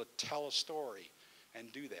be able to tell a story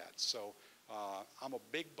and do that. So I'm a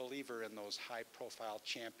big believer in those high-profile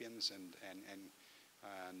champions, and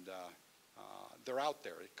they're out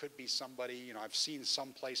there. It could be somebody, you know, I've seen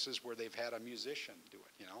some places where they've had a musician do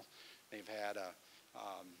it, you know. They've had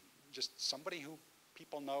just somebody who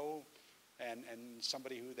people know and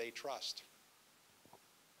somebody who they trust.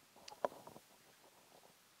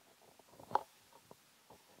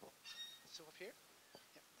 So up here?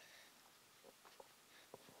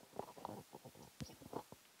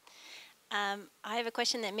 I have a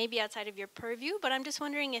question that may be outside of your purview, but I'm just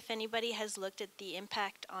wondering if anybody has looked at the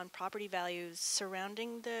impact on property values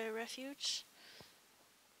surrounding the refuge.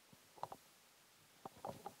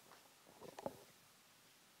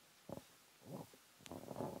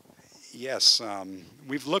 Yes,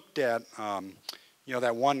 we've looked at, you know,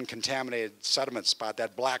 that one contaminated sediment spot,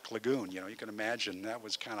 that Black Lagoon. You know, you can imagine that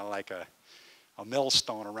was kind of like a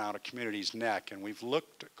millstone around a community's neck. And we've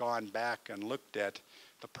gone back and looked at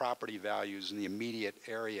the property values in the immediate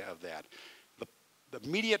area of that. The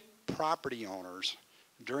immediate property owners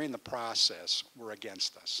during the process were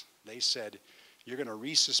against us. They said, you're going to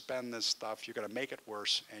resuspend this stuff, you're going to make it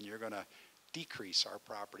worse, and you're going to decrease our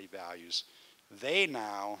property values. They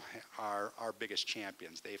now are our biggest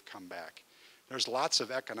champions. They've come back. There's lots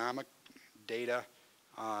of economic data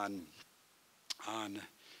on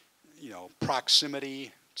you know,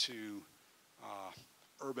 proximity to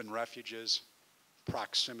urban refuges,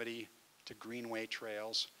 proximity to greenway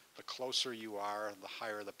trails. The closer you are, the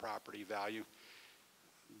higher the property value.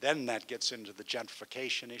 Then that gets into the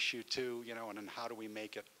gentrification issue too, you know, and then how do we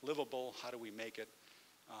make it livable? How do we make it,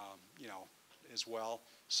 you know, as well?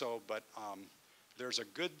 So, but there's a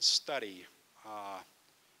good study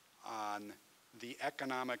on the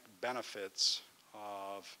economic benefits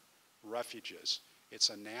of refuges. It's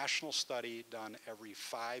a national study done every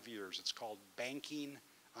 5 years. It's called Banking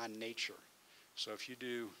on Nature. So if you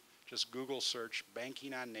do just Google search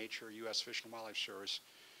Banking on Nature, U.S. Fish and Wildlife Service,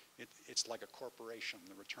 it's like a corporation,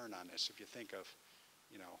 the return on this. If you think of,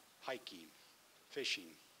 you know, hiking,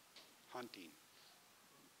 fishing, hunting,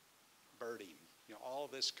 birding, you know, all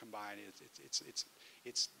of this combined,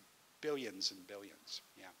 it's billions and billions,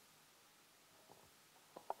 yeah.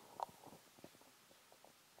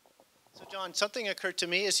 So John, something occurred to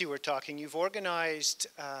me as you were talking. You've organized,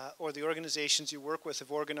 or the organizations you work with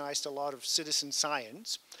have organized a lot of citizen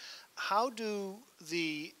science. How do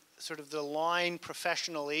the sort of the line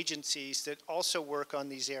professional agencies that also work on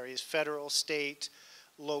these areas, federal, state,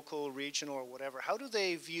 local, regional, or whatever, how do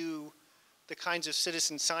they view the kinds of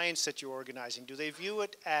citizen science that you're organizing? Do they view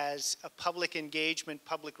it as a public engagement,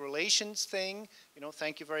 public relations thing? You know,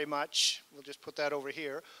 thank you very much. We'll just put that over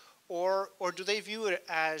here. Or do they view it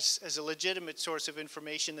as a legitimate source of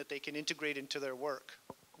information that they can integrate into their work?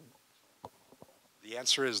 The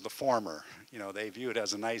answer is the former. You know, they view it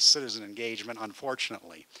as a nice citizen engagement,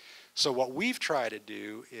 unfortunately. So what we've tried to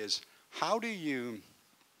do is, how do you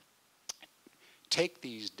take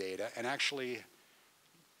these data and actually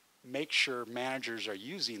make sure managers are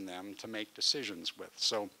using them to make decisions with?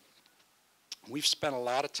 So we've spent a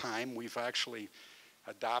lot of time. We've actually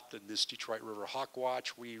adopted this Detroit River Hawk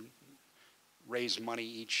Watch. We raise money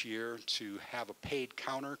each year to have a paid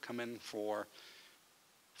counter come in for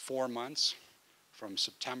 4 months, from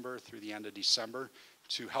September through the end of December,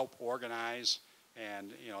 to help organize.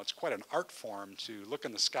 And you know, it's quite an art form to look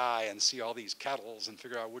in the sky and see all these kettles and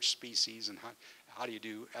figure out which species and how do you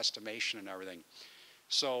do estimation and everything.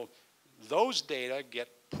 So those data get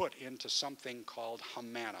put into something called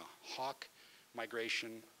Humana, Hawk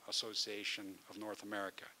Migration Association of North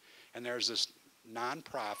America. And there's this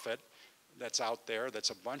nonprofit that's out there that's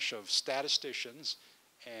a bunch of statisticians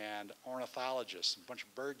and ornithologists, a bunch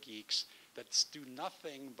of bird geeks that do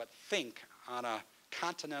nothing but think on a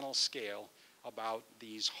continental scale about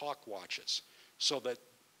these hawk watches. So that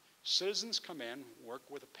citizens come in, work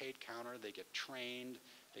with a paid counter, they get trained,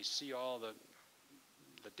 they see all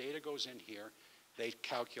the the data goes in here. They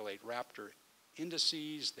calculate raptor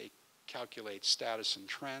indices, they calculate status and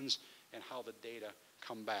trends, and how the data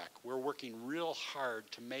come back. We're working real hard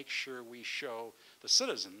to make sure we show the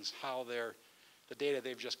citizens how the data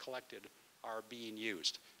they've just collected are being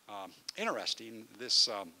used. Interesting, this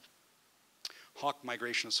Hawk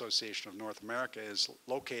Migration Association of North America is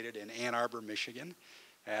located in Ann Arbor, Michigan,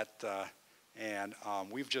 and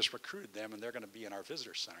we've just recruited them, and they're going to be in our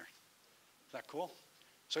visitor center. Is that cool?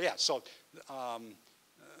 So yeah, so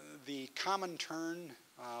the Common Turn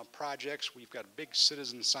projects, we've got a big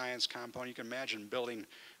citizen science component. You can imagine building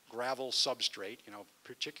gravel substrate,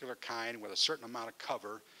 particular kind with a certain amount of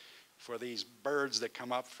cover for these birds that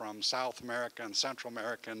come up from South America and Central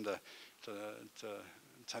America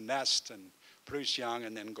to nest and produce young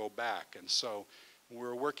and then go back. And so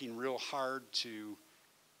we're working real hard to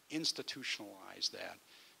institutionalize that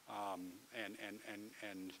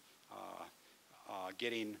and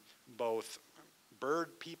getting both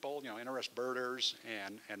bird people, interested birders,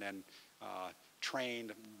 and then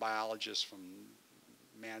trained biologists from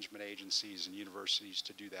management agencies and universities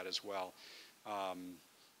to do that as well.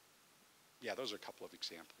 Yeah, those are a couple of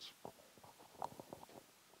examples.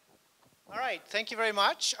 All right, thank you very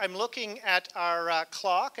much. I'm looking at our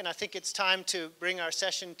clock, and I think it's time to bring our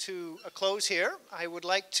session to a close here. I would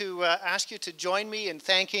like to ask you to join me in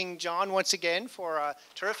thanking John once again for a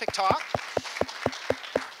terrific talk.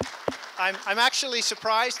 I'm actually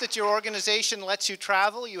surprised that your organization lets you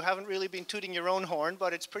travel. You haven't really been tooting your own horn,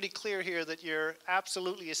 but it's pretty clear here that you're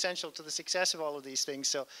absolutely essential to the success of all of these things.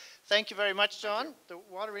 So thank you very much, John. The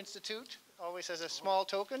Water Institute always has a small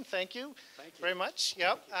token. Thank you very much.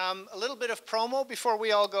 Yep. A little bit of promo before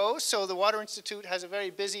we all go. So the Water Institute has a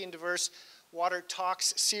very busy and diverse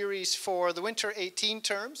WaterTalks series for the winter 18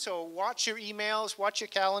 term. So watch your emails, watch your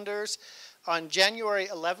calendars. On January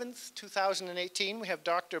 11th, 2018, we have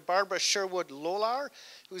Dr. Barbara Sherwood-Lolar,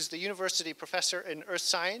 who's the university professor in earth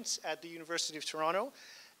science at the University of Toronto.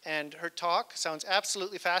 And her talk sounds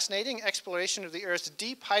absolutely fascinating, Exploration of the Earth's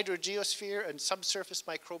Deep Hydrogeosphere and Subsurface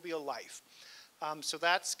Microbial Life. So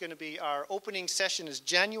that's going to be our opening session is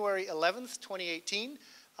January 11th, 2018,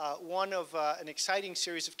 one of an exciting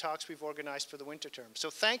series of talks we've organized for the winter term. So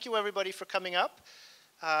thank you, everybody, for coming up,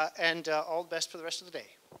 and all the best for the rest of the day.